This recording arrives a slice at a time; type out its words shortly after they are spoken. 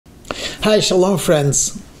Hi, shalom,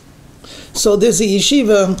 friends. So there's a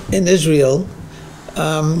yeshiva in Israel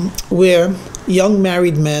where young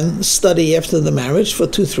married men study after the marriage for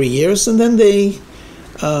 2-3 years, and then they,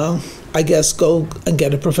 I guess, go and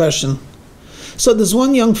get a profession. So there's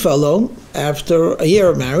one young fellow, after a year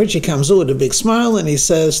of marriage, he comes with a big smile and he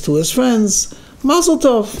says to his friends, Mazel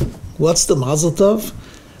Tov. What's the Mazel Tov?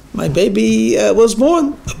 My baby was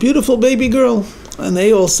born, a beautiful baby girl. And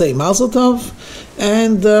they all say Mazel Tov.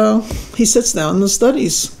 And he sits down and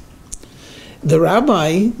studies. The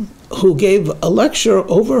rabbi who gave a lecture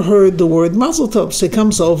overheard the word Mazel Tov. So he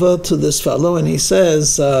comes over to this fellow and he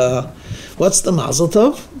says, what's the Mazel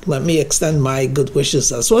Tov? Let me extend my good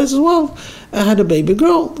wishes as well. He says, well, I had a baby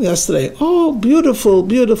girl yesterday. Oh, beautiful,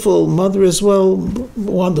 beautiful. Mother as well.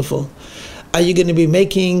 Wonderful. Are you going to be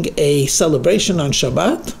making a celebration on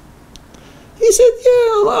Shabbat? He said,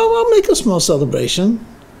 yeah, I'll make a small celebration.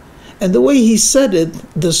 And the way he said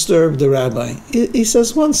it disturbed the rabbi. He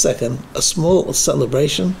says, 1 second, a small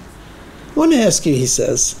celebration? I want to ask you, he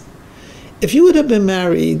says, if you would have been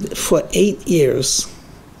married for 8 years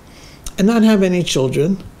and not have any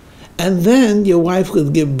children, and then your wife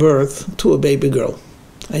would give birth to a baby girl,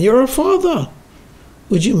 and you're a father,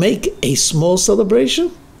 would you make a small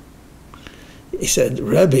celebration? He said,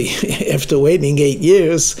 Rabbi, after waiting 8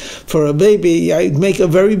 years for a baby, I'd make a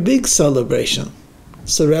very big celebration.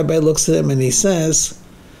 So Rabbi looks at him and he says,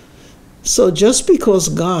 so just because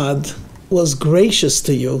God was gracious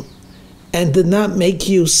to you and did not make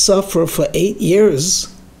you suffer for 8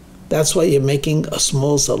 years, that's why you're making a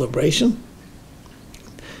small celebration?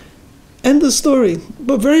 End of story,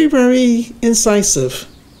 but very, very incisive.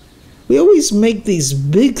 We always make these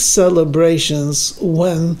big celebrations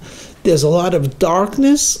when there's a lot of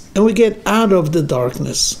darkness and we get out of the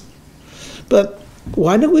darkness. But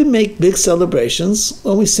why don't we make big celebrations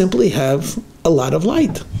when we simply have a lot of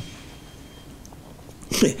light?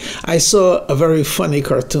 I saw a very funny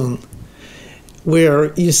cartoon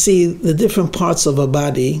where you see the different parts of a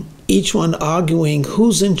body, each one arguing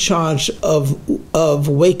who's in charge of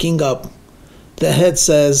waking up. The head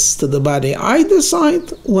says to the body, I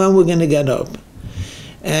decide when we're going to get up.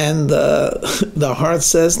 And the heart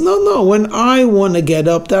says, no, when I want to get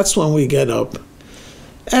up, that's when we get up.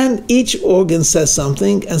 And each organ says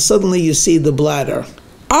something, and suddenly you see the bladder.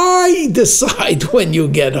 I decide when you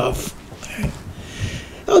get up.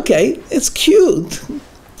 Okay, it's cute.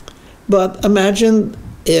 But imagine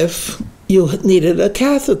if you needed a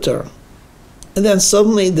catheter. And then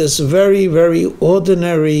suddenly this very, very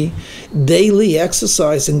ordinary daily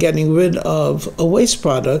exercise in getting rid of a waste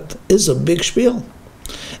product is a big spiel.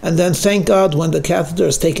 And then thank God when the catheter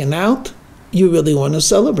is taken out, you really want to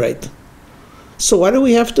celebrate. So why do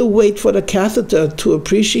we have to wait for the catheter to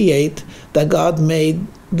appreciate that God made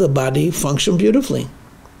the body function beautifully?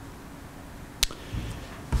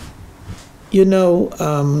 You know,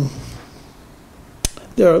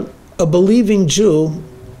 a believing Jew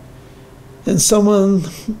and someone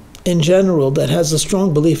in general that has a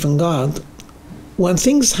strong belief in God, when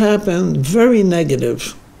things happen very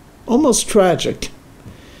negative, almost tragic,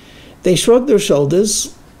 they shrug their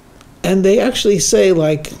shoulders and they actually say,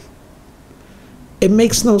 like, it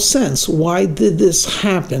makes no sense. Why did this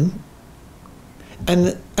happen?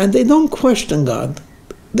 And they don't question God.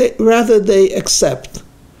 Rather, they accept.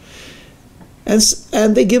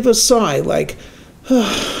 And they give a sigh, like,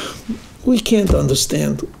 we can't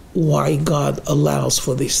understand why God allows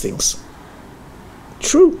for these things.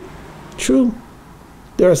 True.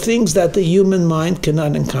 There are things that the human mind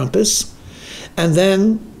cannot encompass. And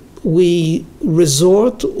then we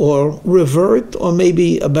resort or revert, or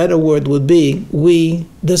maybe a better word would be, we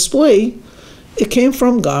display, it came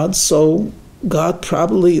from God, so God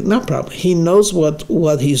he knows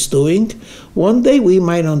what he's doing. One day we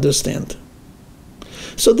might understand.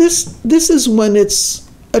 So this is when it's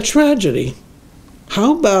a tragedy.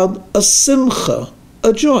 How about a simcha,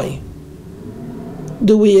 a joy?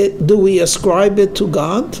 Do we ascribe it to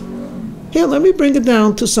God? Here, let me bring it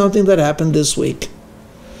down to something that happened this week.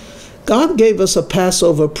 God gave us a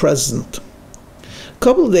Passover present. A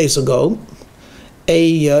couple of days ago,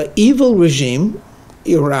 a evil regime,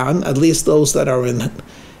 Iran, at least those that are in it,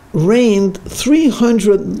 rained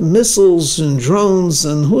 300 missiles and drones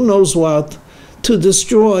and who knows what to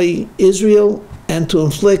destroy Israel and to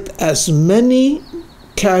inflict as many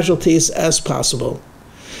casualties as possible.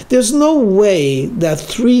 There's no way that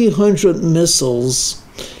 300 missiles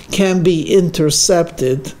can be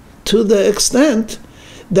intercepted to the extent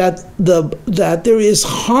that there is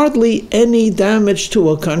hardly any damage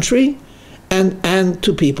to a country and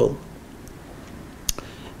to people.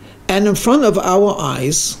 And in front of our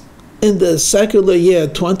eyes, in the secular year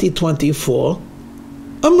 2024,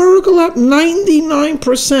 a miracle happened.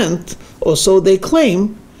 99%, or so they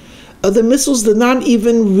claim, of the missiles did not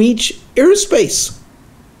even reach airspace.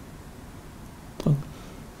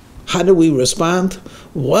 How do we respond?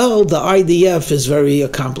 Well, the IDF is very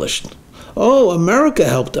accomplished. Oh, America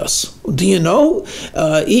helped us. Do you know?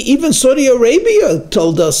 Even Saudi Arabia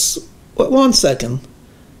told us. One second.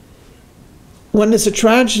 When it's a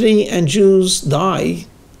tragedy and Jews die,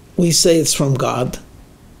 we say it's from God.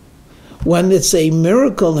 When it's a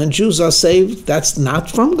miracle and Jews are saved, that's not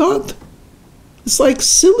from God. It's like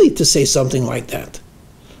silly to say something like that.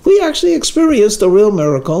 We actually experienced a real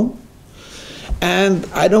miracle. And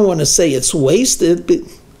I don't want to say it's wasted, but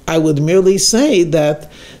I would merely say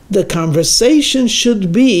that the conversation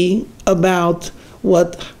should be about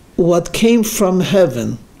what came from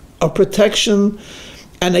heaven, a protection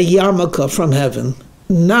and a yarmulke from heaven,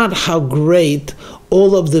 not how great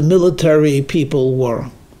all of the military people were.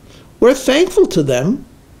 We're thankful to them,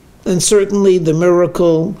 and certainly the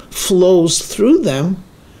miracle flows through them,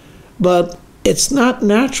 but it's not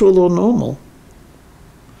natural or normal.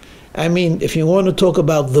 I mean, if you want to talk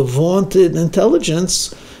about the vaunted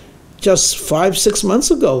intelligence, just 5-6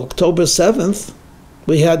 months ago, October 7th,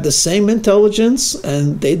 we had the same intelligence,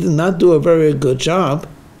 and they did not do a very good job.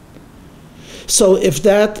 So if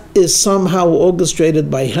that is somehow orchestrated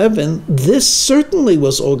by heaven, this certainly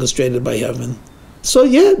was orchestrated by heaven. So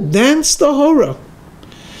yeah, dance the Torah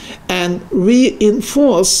and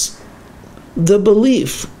reinforce the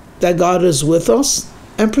belief that God is with us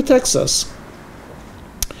and protects us.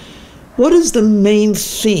 What is the main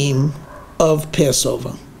theme of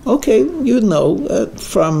Passover? Okay, you know,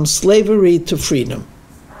 from slavery to freedom.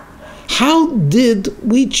 How did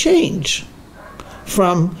we change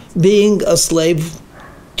from being a slave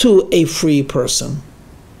to a free person?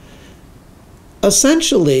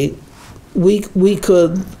 Essentially, we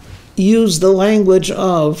could use the language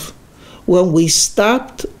of when we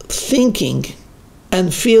stopped thinking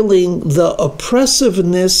and feeling the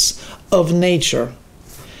oppressiveness of nature,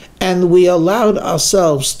 and we allowed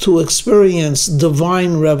ourselves to experience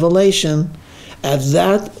divine revelation. At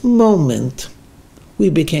that moment, we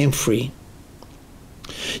became free.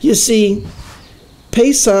 You see,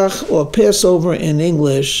 Pesach, or Passover in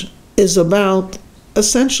English, is about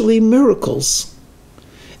essentially miracles.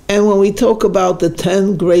 And when we talk about the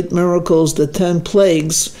 10 great miracles, the 10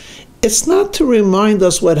 plagues, it's not to remind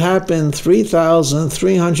us what happened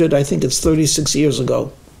 3,300, I think it's 36 years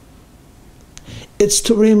ago. It's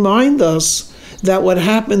to remind us that what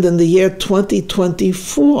happened in the year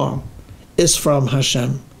 2024 is from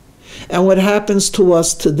Hashem. And what happens to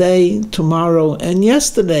us today, tomorrow, and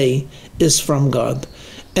yesterday is from God.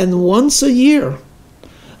 And once a year,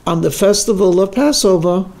 on the festival of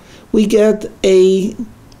Passover, we get a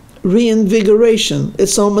reinvigoration.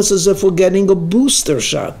 It's almost as if we're getting a booster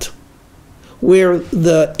shot, where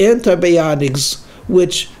the antibiotics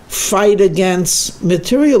which fight against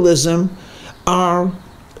materialism are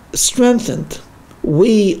strengthened.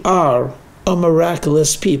 We are a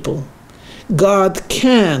miraculous people. God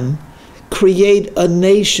can create a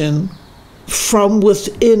nation from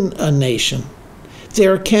within a nation.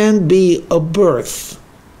 There can be a birth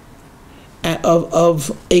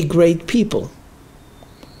of a great people.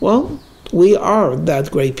 Well, we are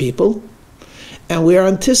that great people, and we are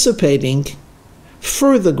anticipating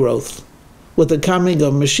further growth with the coming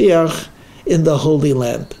of Mashiach in the Holy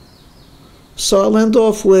Land. So I'll end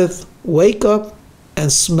off with, wake up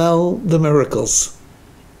and smell the miracles.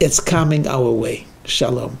 It's coming our way.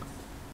 Shalom.